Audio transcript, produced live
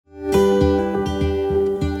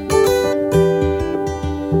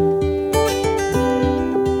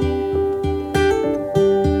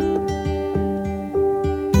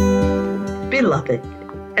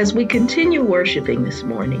As we continue worshiping this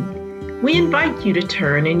morning, we invite you to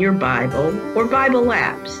turn in your Bible or Bible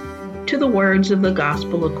apps to the words of the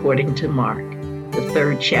Gospel according to Mark, the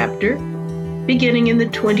 3rd chapter, beginning in the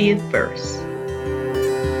 20th verse.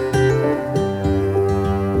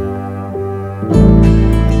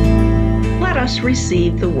 Let us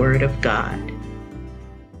receive the word of God.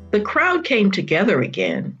 The crowd came together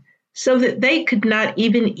again so that they could not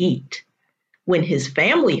even eat. When his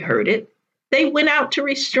family heard it, they went out to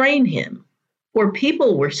restrain him, for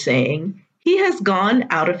people were saying, "He has gone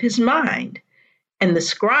out of his mind." And the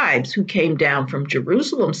scribes who came down from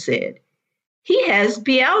Jerusalem said, "He has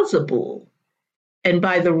Beelzebul, and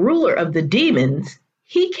by the ruler of the demons,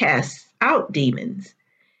 he casts out demons."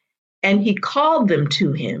 And he called them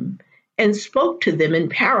to him and spoke to them in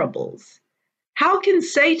parables. How can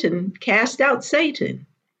Satan cast out Satan?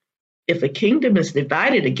 If a kingdom is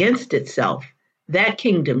divided against itself, that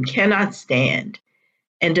kingdom cannot stand.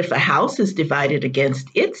 And if a house is divided against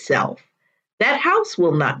itself, that house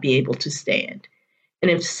will not be able to stand.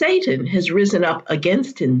 And if Satan has risen up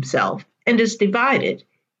against himself and is divided,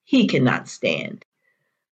 he cannot stand.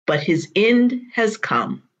 But his end has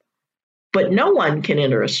come. But no one can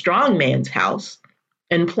enter a strong man's house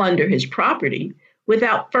and plunder his property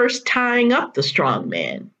without first tying up the strong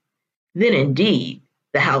man. Then indeed,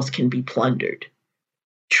 the house can be plundered.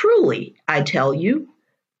 Truly, I tell you,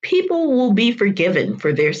 people will be forgiven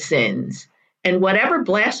for their sins and whatever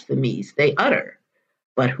blasphemies they utter.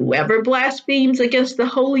 But whoever blasphemes against the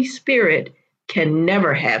Holy Spirit can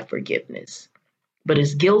never have forgiveness, but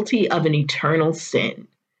is guilty of an eternal sin.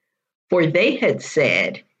 For they had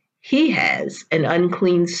said, "He has an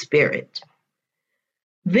unclean spirit."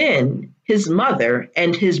 Then his mother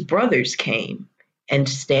and his brothers came, and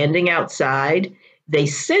standing outside, they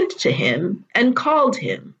sent to him and called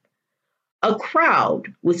him. A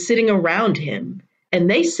crowd was sitting around him, and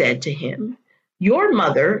they said to him, "Your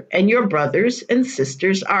mother and your brothers and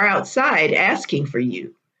sisters are outside asking for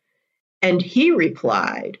you." And he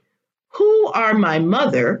replied, "Who are my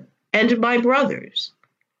mother and my brothers?"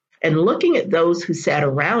 And looking at those who sat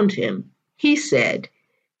around him, he said,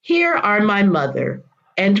 "Here are my mother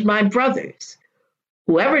and my brothers.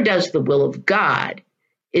 Whoever does the will of God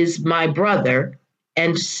is my brother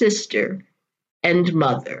and sister and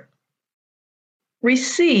mother."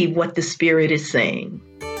 Receive what the Spirit is saying.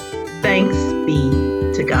 Thanks be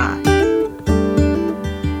to God.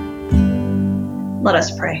 Let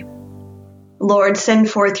us pray. Lord, send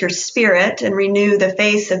forth your Spirit and renew the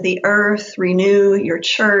face of the earth, renew your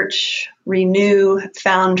church, renew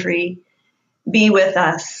Foundry. Be with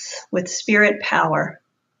us with Spirit power.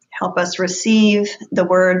 Help us receive the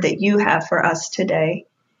word that you have for us today.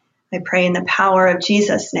 I pray in the power of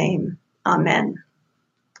Jesus' name. Amen.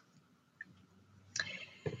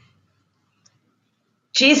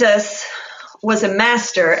 Jesus was a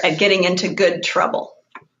master at getting into good trouble.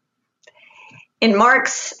 In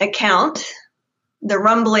Mark's account, the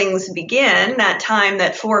rumblings begin that time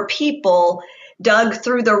that 4 people dug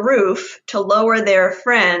through the roof to lower their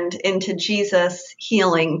friend into Jesus'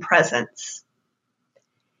 healing presence.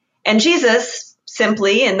 And Jesus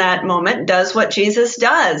simply, in that moment, does what Jesus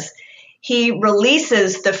does. He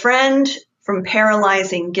releases the friend from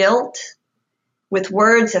paralyzing guilt with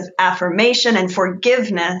words of affirmation and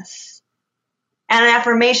forgiveness, and an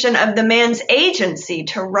affirmation of the man's agency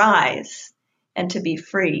to rise and to be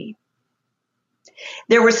free.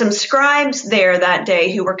 There were some scribes there that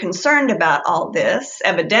day who were concerned about all this,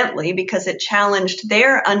 evidently because it challenged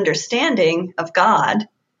their understanding of God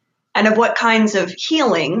and of what kinds of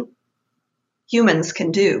healing humans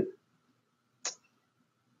can do.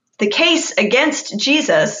 The case against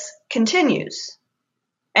Jesus continues,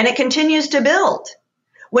 and it continues to build.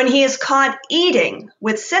 When he is caught eating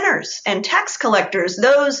with sinners and tax collectors,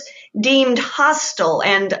 those deemed hostile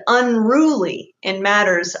and unruly in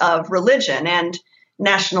matters of religion and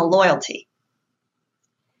national loyalty.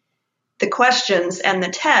 The questions and the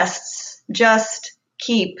tests just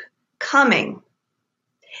keep coming.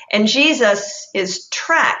 And Jesus is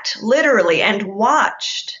tracked literally and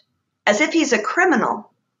watched as if he's a criminal.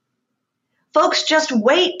 Folks just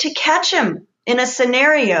wait to catch him in a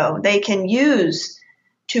scenario they can use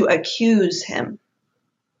to accuse him.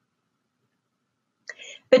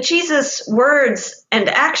 But Jesus' words and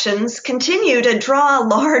actions continue to draw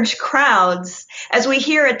large crowds, as we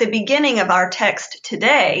hear at the beginning of our text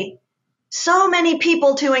today. So many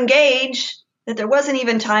people to engage that there wasn't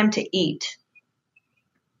even time to eat.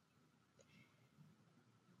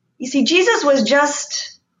 You see, Jesus was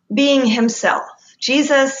just being himself.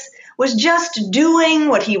 Jesus was just doing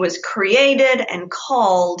what he was created and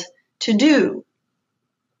called to do.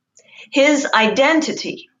 His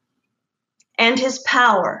identity and his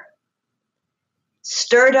power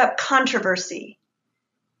stirred up controversy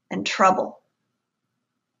and trouble.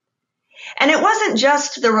 And it wasn't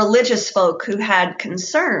just the religious folk who had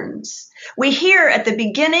concerns. We hear at the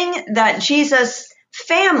beginning that Jesus'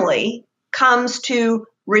 family comes to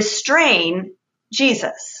restrain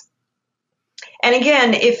Jesus. And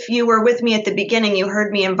again, if you were with me at the beginning, you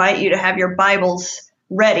heard me invite you to have your Bibles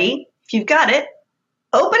ready. If you've got it,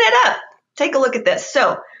 open it up. Take a look at this.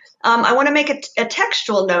 So I want to make a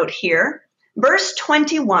textual note here. Verse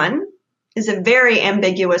 21 is a very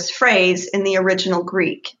ambiguous phrase in the original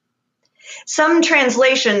Greek. Some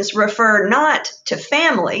translations refer not to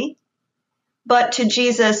family, but to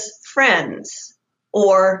Jesus' friends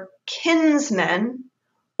or kinsmen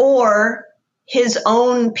or his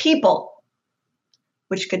own people,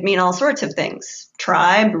 which could mean all sorts of things: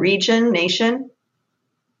 tribe, region, nation.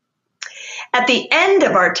 At the end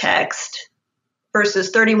of our text, verses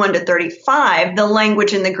 31 to 35, the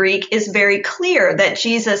language in the Greek is very clear that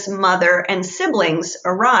Jesus' mother and siblings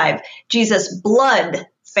arrive, Jesus' blood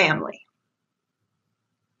family.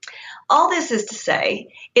 All this is to say,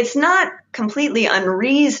 it's not completely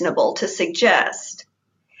unreasonable to suggest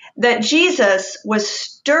that Jesus was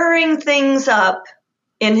stirring things up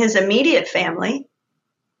in his immediate family,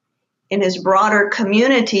 in his broader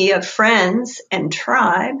community of friends and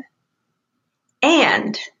tribe,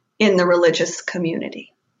 and in the religious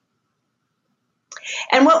community.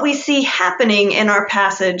 And what we see happening in our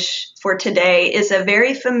passage for today is a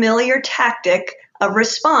very familiar tactic of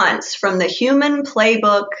response from the human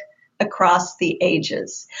playbook across the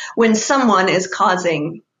ages when someone is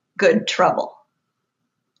causing good trouble.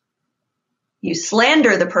 You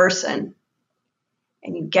slander the person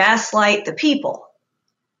and you gaslight the people,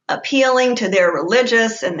 appealing to their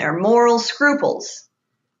religious and their moral scruples,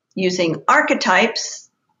 using archetypes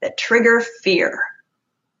that trigger fear.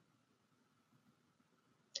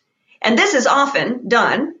 And this is often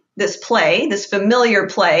done, this familiar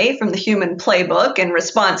play from the human playbook in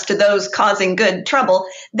response to those causing good trouble.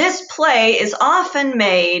 This play is often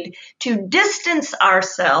made to distance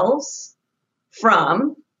ourselves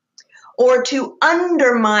from or to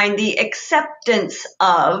undermine the acceptance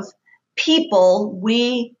of people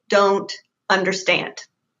we don't understand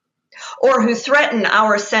or who threaten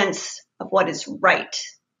our sense of what is right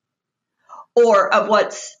or of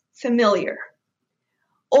what's familiar,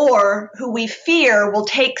 or who we fear will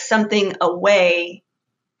take something away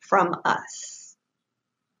from us.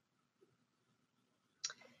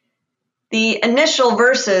 The initial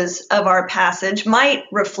verses of our passage might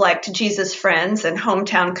reflect Jesus' friends and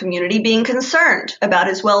hometown community being concerned about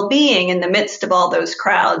his well-being in the midst of all those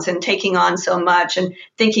crowds and taking on so much and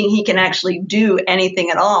thinking he can actually do anything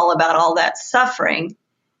at all about all that suffering.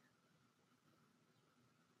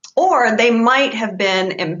 Or they might have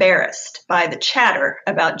been embarrassed by the chatter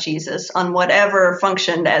about Jesus on whatever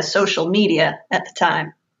functioned as social media at the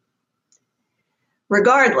time.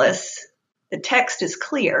 Regardless, the text is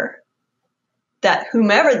clear that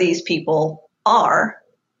whomever these people are,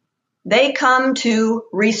 they come to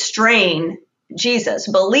restrain Jesus,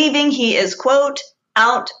 believing he is, quote,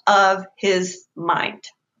 out of his mind.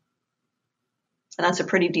 And that's a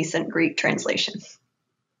pretty decent Greek translation.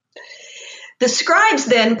 The scribes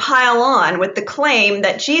then pile on with the claim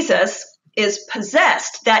that Jesus is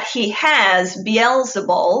possessed, that he has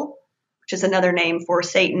Beelzebul, which is another name for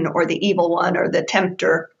Satan or the evil one or the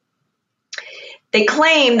tempter. They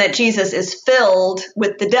claim that Jesus is filled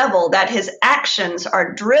with the devil, that his actions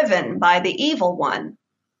are driven by the evil one.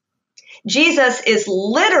 Jesus is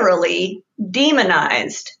literally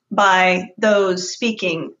demonized by those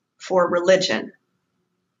speaking for religion.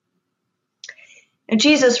 And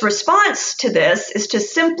Jesus' response to this is to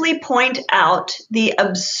simply point out the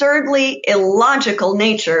absurdly illogical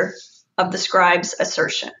nature of the scribes'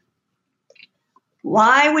 assertion.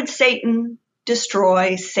 Why would Satan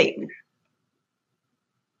destroy Satan?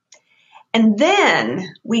 And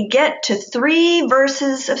then we get to 3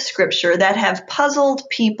 verses of scripture that have puzzled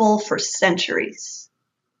people for centuries,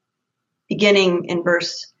 beginning in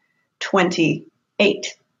verse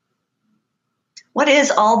 28. What is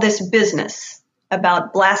all this business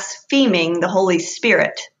about blaspheming the Holy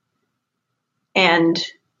Spirit and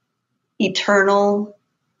eternal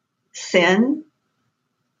sin?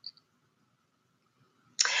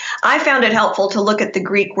 I found it helpful to look at the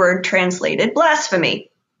Greek word translated blasphemy.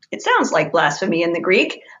 It sounds like blasphemy in the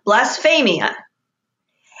Greek, blasphemia,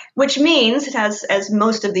 which means, it has, as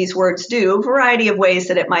most of these words do, a variety of ways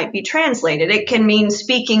that it might be translated. It can mean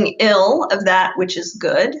speaking ill of that which is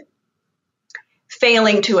good,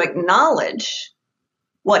 failing to acknowledge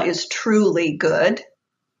what is truly good,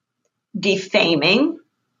 defaming,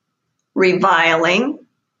 reviling,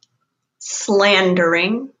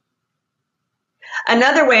 slandering.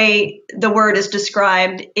 Another way the word is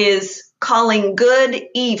described is calling good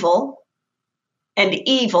evil and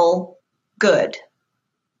evil good.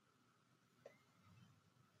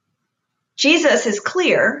 Jesus is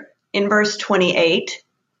clear in verse 28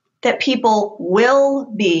 that people will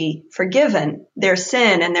be forgiven their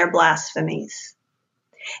sin and their blasphemies.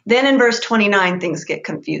 Then in verse 29, things get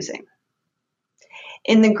confusing.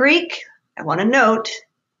 In the Greek, I want to note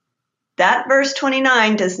that verse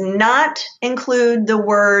 29 does not include the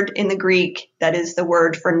word in the Greek that is the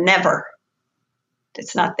word for never.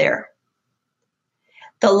 It's not there.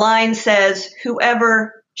 The line says,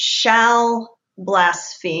 whoever shall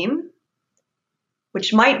blaspheme,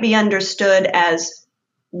 which might be understood as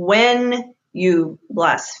when you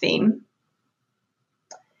blaspheme,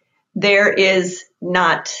 there is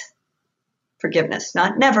not forgiveness.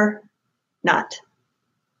 Not never, not.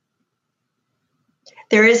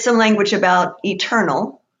 There is some language about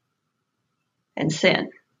eternal and sin.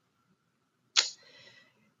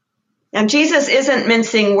 Now, Jesus isn't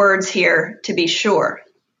mincing words here, to be sure,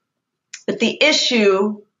 but the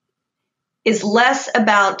issue is less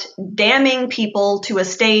about damning people to a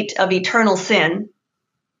state of eternal sin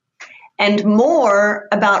and more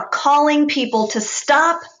about calling people to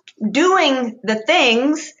stop doing the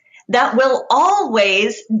things that will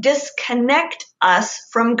always disconnect us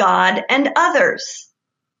from God and others.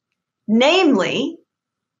 Namely,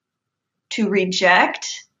 to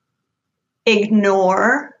reject,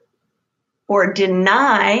 ignore, or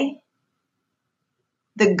deny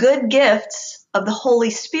the good gifts of the Holy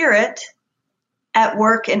Spirit at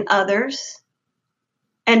work in others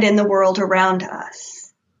and in the world around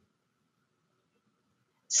us.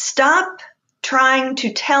 Stop trying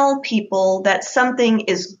to tell people that something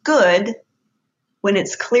is good when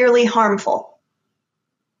it's clearly harmful,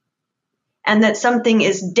 and that something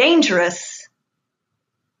is dangerous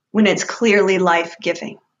when it's clearly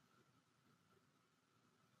life-giving.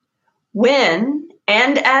 When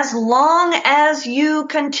and as long as you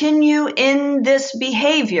continue in this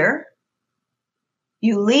behavior,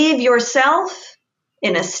 you leave yourself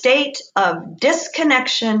in a state of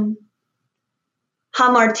disconnection,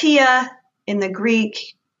 hamartia in the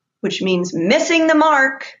Greek, which means missing the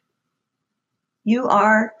mark. You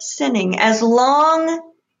are sinning. As long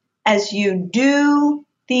as you do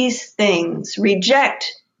these things, reject,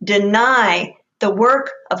 deny the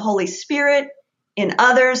work of Holy Spirit in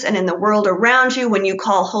others and in the world around you, when you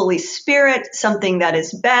call Holy Spirit something that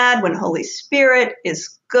is bad, when Holy Spirit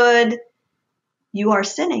is good, you are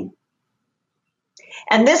sinning.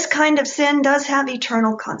 And this kind of sin does have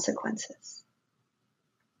eternal consequences.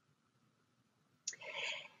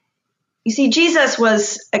 You see, Jesus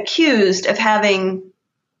was accused of having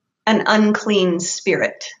an unclean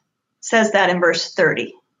spirit. It says that in verse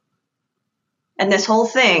 30. And this whole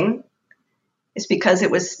thing is because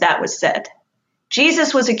that was said.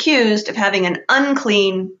 Jesus was accused of having an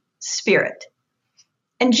unclean spirit.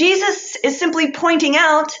 And Jesus is simply pointing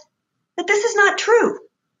out that this is not true.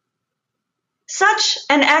 Such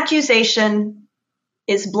an accusation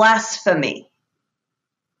is blasphemy,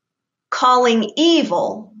 calling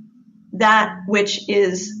evil that which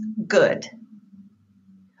is good.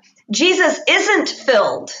 Jesus isn't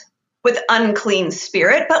filled with unclean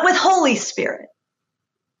spirit, but with Holy Spirit.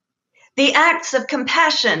 The acts of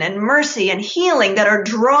compassion and mercy and healing that are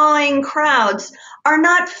drawing crowds are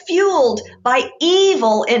not fueled by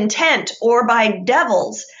evil intent or by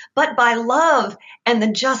devils, but by love and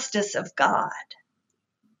the justice of God.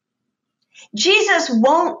 Jesus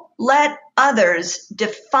won't let others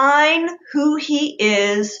define who he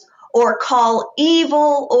is or call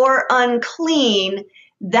evil or unclean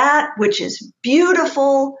that which is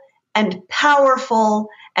beautiful and powerful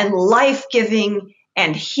and life-giving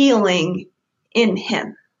and healing in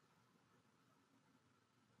him.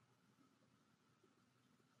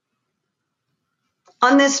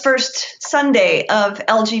 On this first Sunday of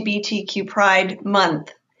LGBTQ Pride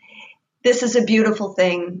Month, this is a beautiful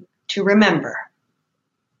thing to remember.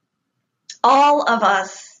 All of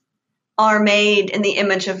us are made in the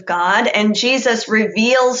image of God, and Jesus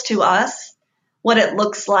reveals to us what it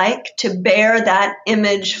looks like to bear that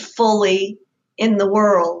image fully in the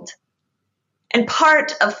world. And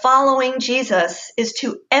part of following Jesus is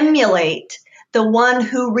to emulate the one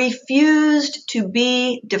who refused to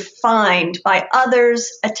be defined by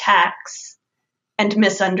others' attacks and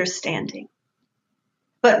misunderstanding,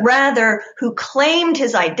 but rather who claimed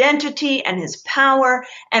his identity and his power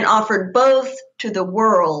and offered both to the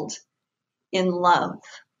world in love.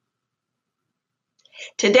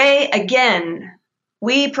 Today, again,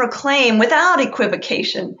 we proclaim without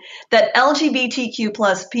equivocation that LGBTQ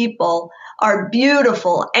plus people are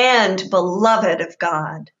beautiful and beloved of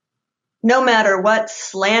God, no matter what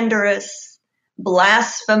slanderous,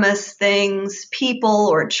 blasphemous things people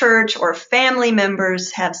or church or family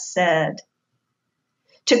members have said.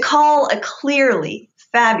 To call a clearly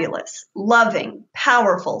fabulous, loving,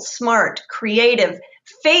 powerful, smart, creative,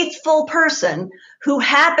 faithful person who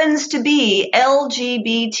happens to be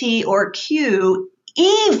LGBT or Q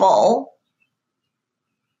evil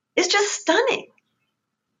is just stunning.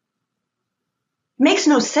 Makes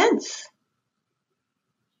no sense.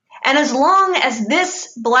 And as long as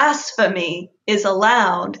this blasphemy is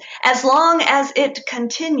allowed, as long as it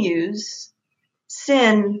continues,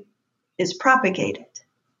 sin is propagated.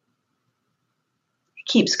 It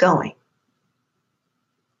keeps going.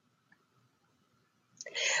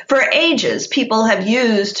 For ages, people have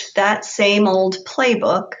used that same old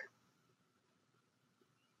playbook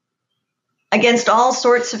against all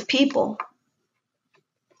sorts of people.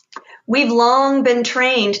 We've long been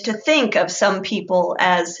trained to think of some people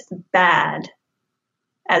as bad,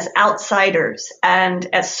 as outsiders, and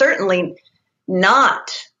as certainly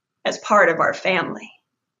not as part of our family.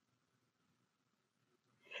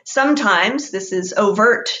 Sometimes this is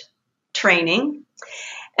overt training,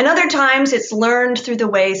 and other times it's learned through the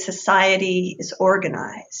way society is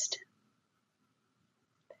organized.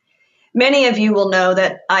 Many of you will know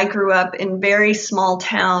that I grew up in very small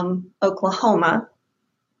town, Oklahoma.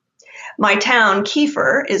 My town,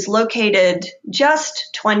 Kiefer, is located just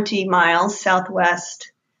 20 miles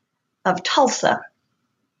southwest of Tulsa.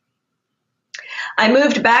 I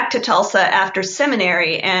moved back to Tulsa after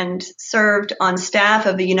seminary and served on staff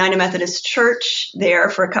of the United Methodist Church there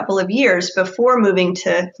for a couple of years before moving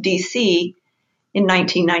to DC in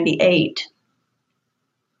 1998.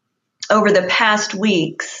 Over the past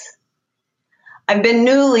weeks, I've been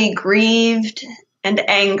newly grieved and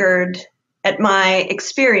angered at my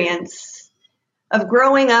experience of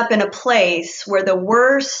growing up in a place where the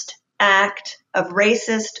worst act of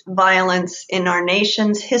racist violence in our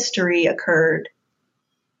nation's history occurred,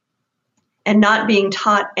 and not being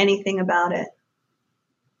taught anything about it.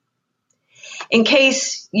 In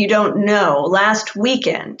case you don't know, last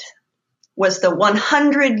weekend was the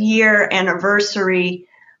 100-year anniversary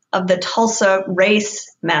of the Tulsa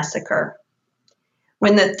Race Massacre,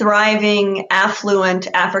 when the thriving, affluent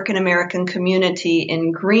African-American community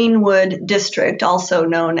in Greenwood District, also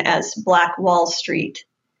known as Black Wall Street,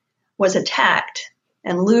 was attacked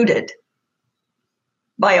and looted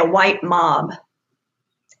by a white mob.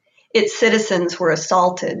 Its citizens were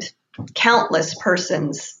assaulted, countless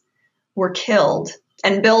persons were killed,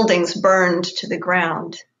 and buildings burned to the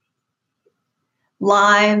ground.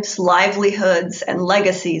 Lives, livelihoods, and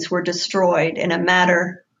legacies were destroyed in a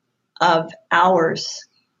matter of hours.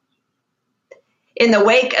 In the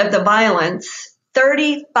wake of the violence,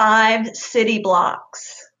 35 city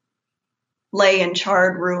blocks lay in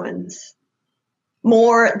charred ruins.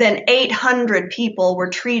 More than 800 people were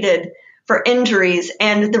treated for injuries,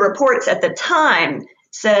 and the reports at the time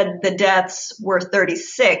said the deaths were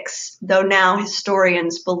 36, though now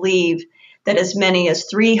historians believe that as many as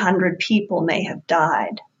 300 people may have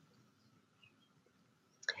died.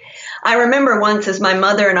 I remember once as my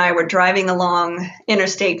mother and I were driving along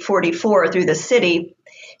Interstate 44 through the city,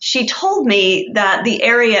 she told me that the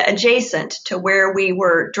area adjacent to where we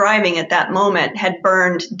were driving at that moment had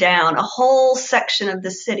burned down, a whole section of the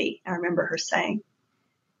city, I remember her saying.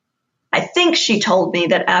 I think she told me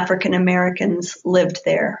that African Americans lived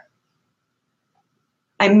there.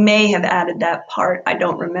 I may have added that part, I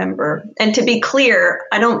don't remember. And to be clear,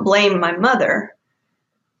 I don't blame my mother.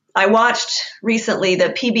 I watched recently the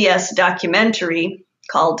PBS documentary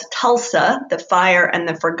called Tulsa, The Fire and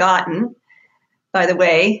the Forgotten. By the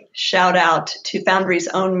way, shout out to Foundry's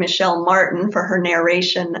own Michelle Martin for her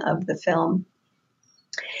narration of the film.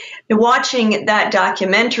 Watching that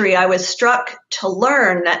documentary, I was struck to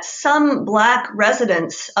learn that some Black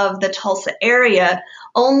residents of the Tulsa area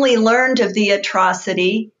only learned of the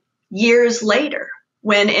atrocity years later,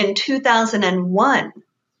 when in 2001,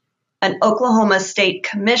 an Oklahoma State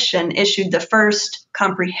Commission issued the first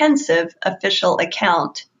comprehensive official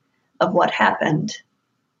account of what happened.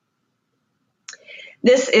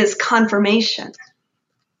 This is confirmation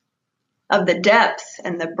of the depth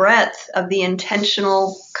and the breadth of the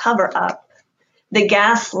intentional cover-up, the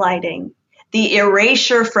gaslighting, the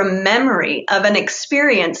erasure from memory of an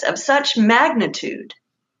experience of such magnitude,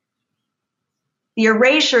 the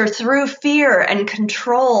erasure through fear and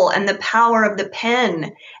control and the power of the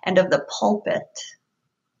pen and of the pulpit.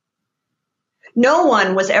 No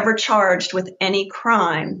one was ever charged with any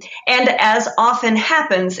crime, and as often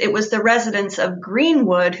happens, it was the residents of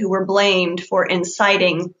Greenwood who were blamed for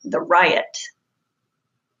inciting the riot.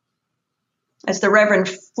 As the Reverend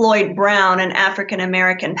Floyd Brown, an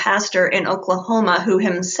African-American pastor in Oklahoma who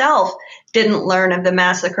himself didn't learn of the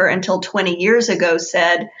massacre until 20 years ago,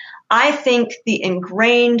 said, "I think the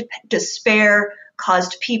ingrained despair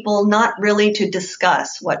caused people not really to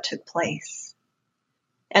discuss what took place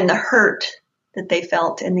and the hurt that they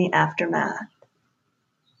felt in the aftermath."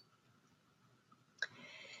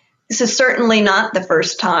 This is certainly not the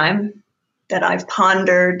first time that I've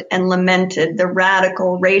pondered and lamented the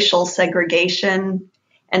radical racial segregation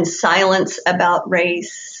and silence about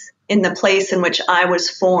race in the place in which I was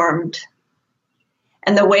formed,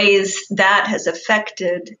 and the ways that has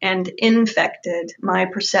affected and infected my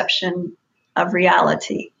perception of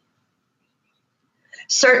reality.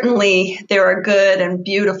 Certainly, there are good and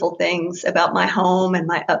beautiful things about my home and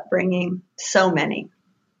my upbringing, so many.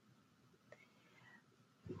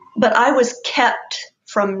 But I was kept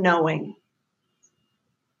from knowing.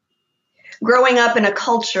 Growing up in a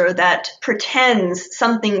culture that pretends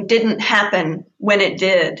something didn't happen when it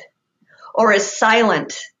did, or is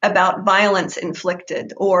silent about violence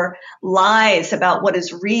inflicted, or lies about what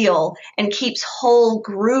is real, and keeps whole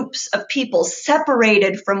groups of people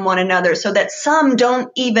separated from one another so that some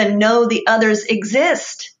don't even know the others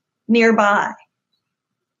exist nearby.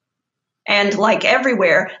 And like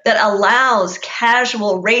everywhere, that allows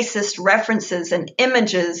casual racist references and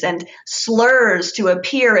images and slurs to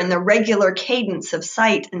appear in the regular cadence of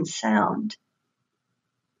sight and sound.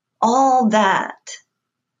 All that,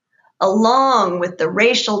 along with the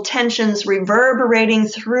racial tensions reverberating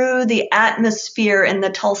through the atmosphere in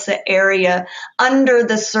the Tulsa area, under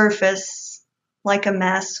the surface, like a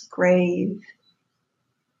mass grave.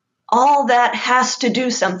 All that has to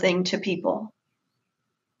do something to people.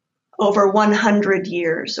 Over 100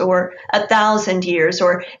 years, or 1,000 years,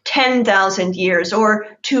 or 10,000 years, or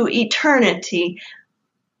to eternity.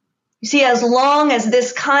 You see, as long as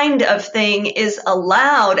this kind of thing is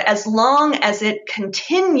allowed, as long as it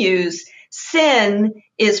continues, sin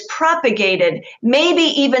is propagated, maybe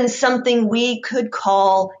even something we could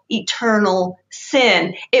call eternal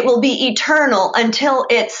sin. It will be eternal until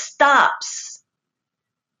it stops.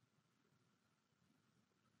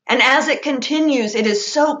 And as it continues, it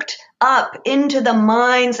is soaked up into the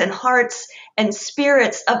minds and hearts and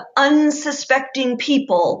spirits of unsuspecting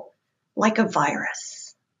people like a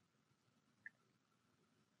virus.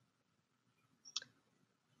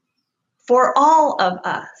 For all of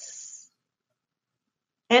us,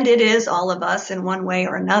 and it is all of us in one way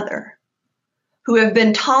or another, who have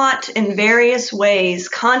been taught in various ways,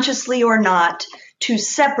 consciously or not, to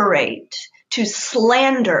separate, to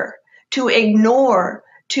slander, to ignore,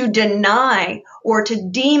 to deny, or to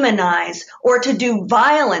demonize, or to do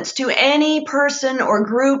violence to any person or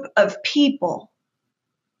group of people.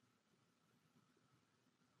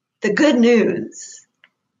 The good news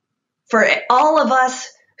for all of us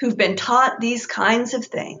who've been taught these kinds of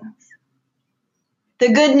things,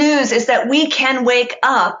 the good news is that we can wake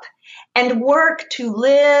up and work to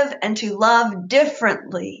live and to love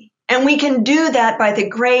differently. And we can do that by the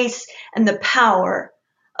grace and the power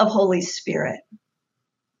of Holy Spirit.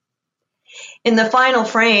 In the final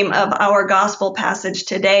frame of our gospel passage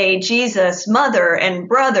today, Jesus' mother and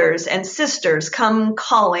brothers and sisters come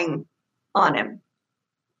calling on him.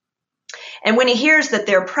 And when he hears that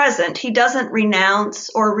they're present, he doesn't renounce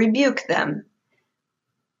or rebuke them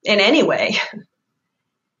in any way.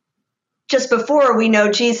 Just before, we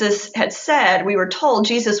know Jesus had said, we were told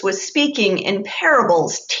Jesus was speaking in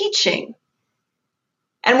parables, teaching.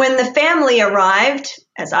 And when the family arrived,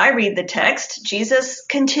 as I read the text, Jesus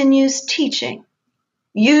continues teaching,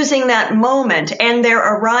 using that moment and their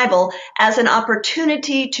arrival as an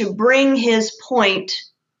opportunity to bring his point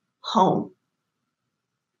home.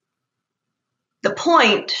 The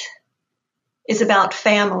point is about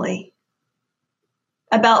family,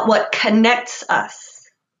 about what connects us,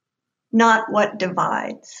 not what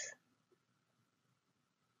divides.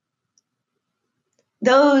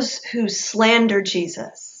 Those who slander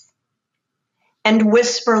Jesus and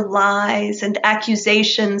whisper lies and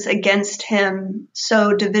accusations against him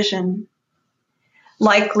sow division,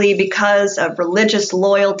 likely because of religious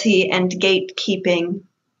loyalty and gatekeeping,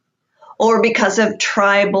 or because of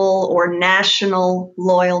tribal or national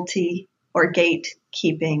loyalty or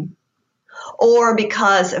gatekeeping, or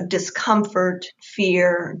because of discomfort,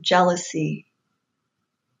 fear, jealousy.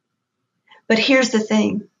 But here's the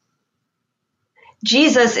thing.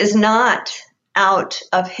 Jesus is not out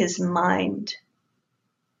of his mind.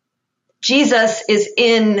 Jesus is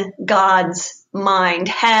in God's mind,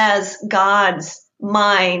 has God's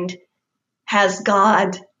mind, has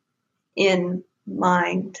God in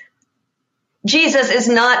mind. Jesus is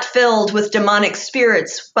not filled with demonic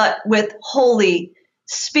spirits, but with Holy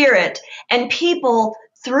Spirit. And people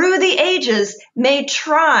through the ages may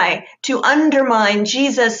try to undermine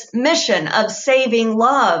Jesus' mission of saving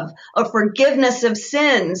love, of forgiveness of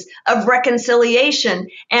sins, of reconciliation,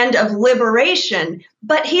 and of liberation,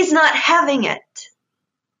 but he's not having it.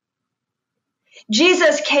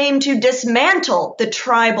 Jesus came to dismantle the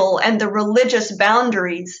tribal and the religious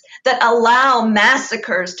boundaries that allow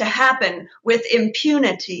massacres to happen with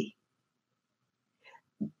impunity,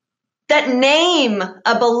 that name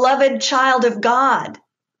a beloved child of God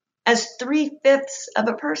as 3/5 of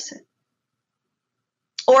a person,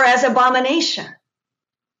 or as abomination,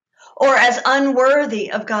 or as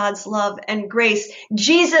unworthy of God's love and grace.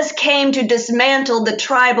 Jesus came to dismantle the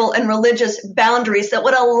tribal and religious boundaries that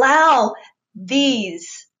would allow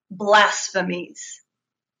these blasphemies.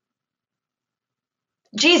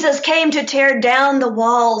 Jesus came to tear down the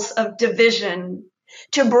walls of division,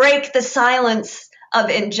 to break the silence of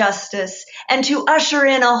injustice, and to usher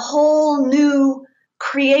in a whole new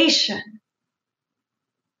creation.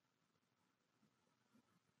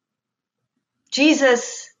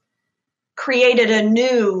 Jesus created a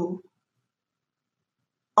new,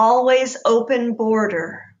 always open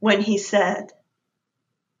border when he said,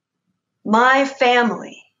 "My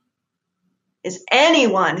family is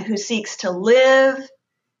anyone who seeks to live,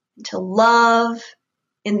 to love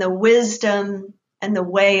in the wisdom and the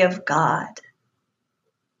way of God."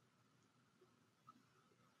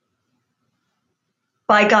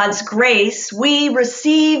 By God's grace, we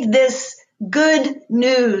receive this good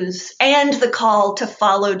news and the call to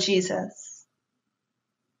follow Jesus.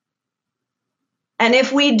 And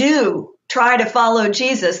if we do try to follow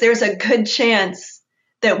Jesus, there's a good chance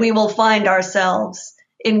that we will find ourselves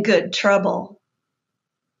in good trouble.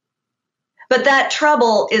 But that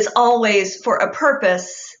trouble is always for a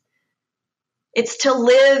purpose. It's to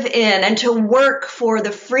live in and to work for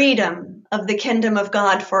the freedom of the kingdom of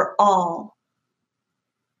God for all.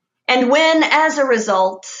 And when, as a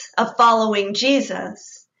result of following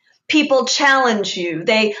Jesus, people challenge you,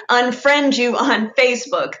 they unfriend you on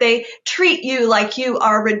Facebook, they treat you like you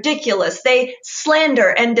are ridiculous, they slander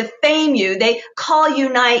and defame you, they call you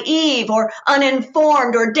naive or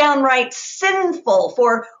uninformed or downright sinful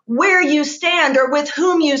for where you stand or with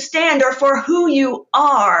whom you stand or for who you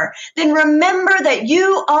are, then remember that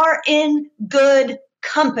you are in good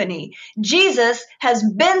company. Jesus has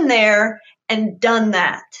been there and done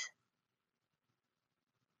that.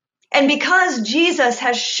 And because Jesus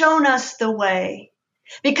has shown us the way,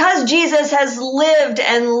 because Jesus has lived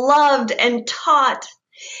and loved and taught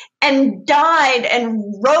and died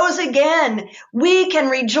and rose again, we can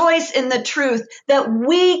rejoice in the truth that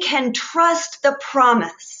we can trust the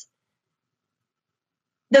promise,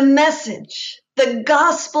 the message, the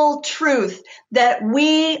gospel truth that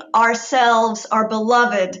we ourselves are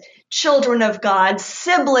beloved children of God,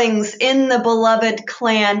 siblings in the beloved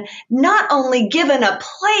clan, not only given a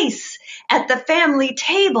place at the family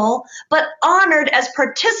table, but honored as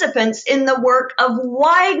participants in the work of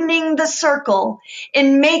widening the circle,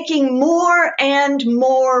 in making more and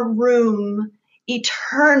more room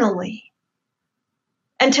eternally,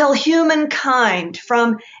 until humankind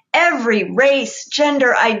from every race,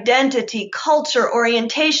 gender, identity, culture,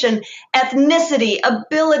 orientation, ethnicity,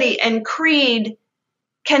 ability, and creed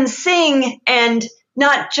can sing, and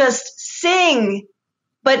not just sing,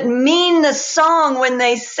 but mean the song when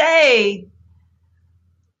they say,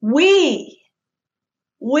 we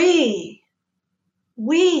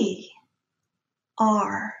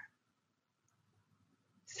are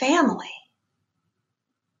family.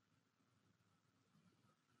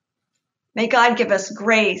 May God give us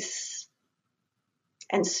grace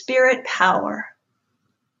and spirit power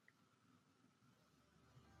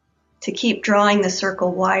to keep drawing the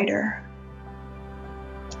circle wider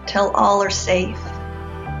till all are safe,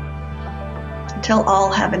 until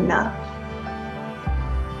all have enough,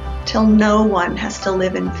 till no one has to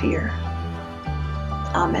live in fear.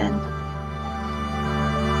 Amen.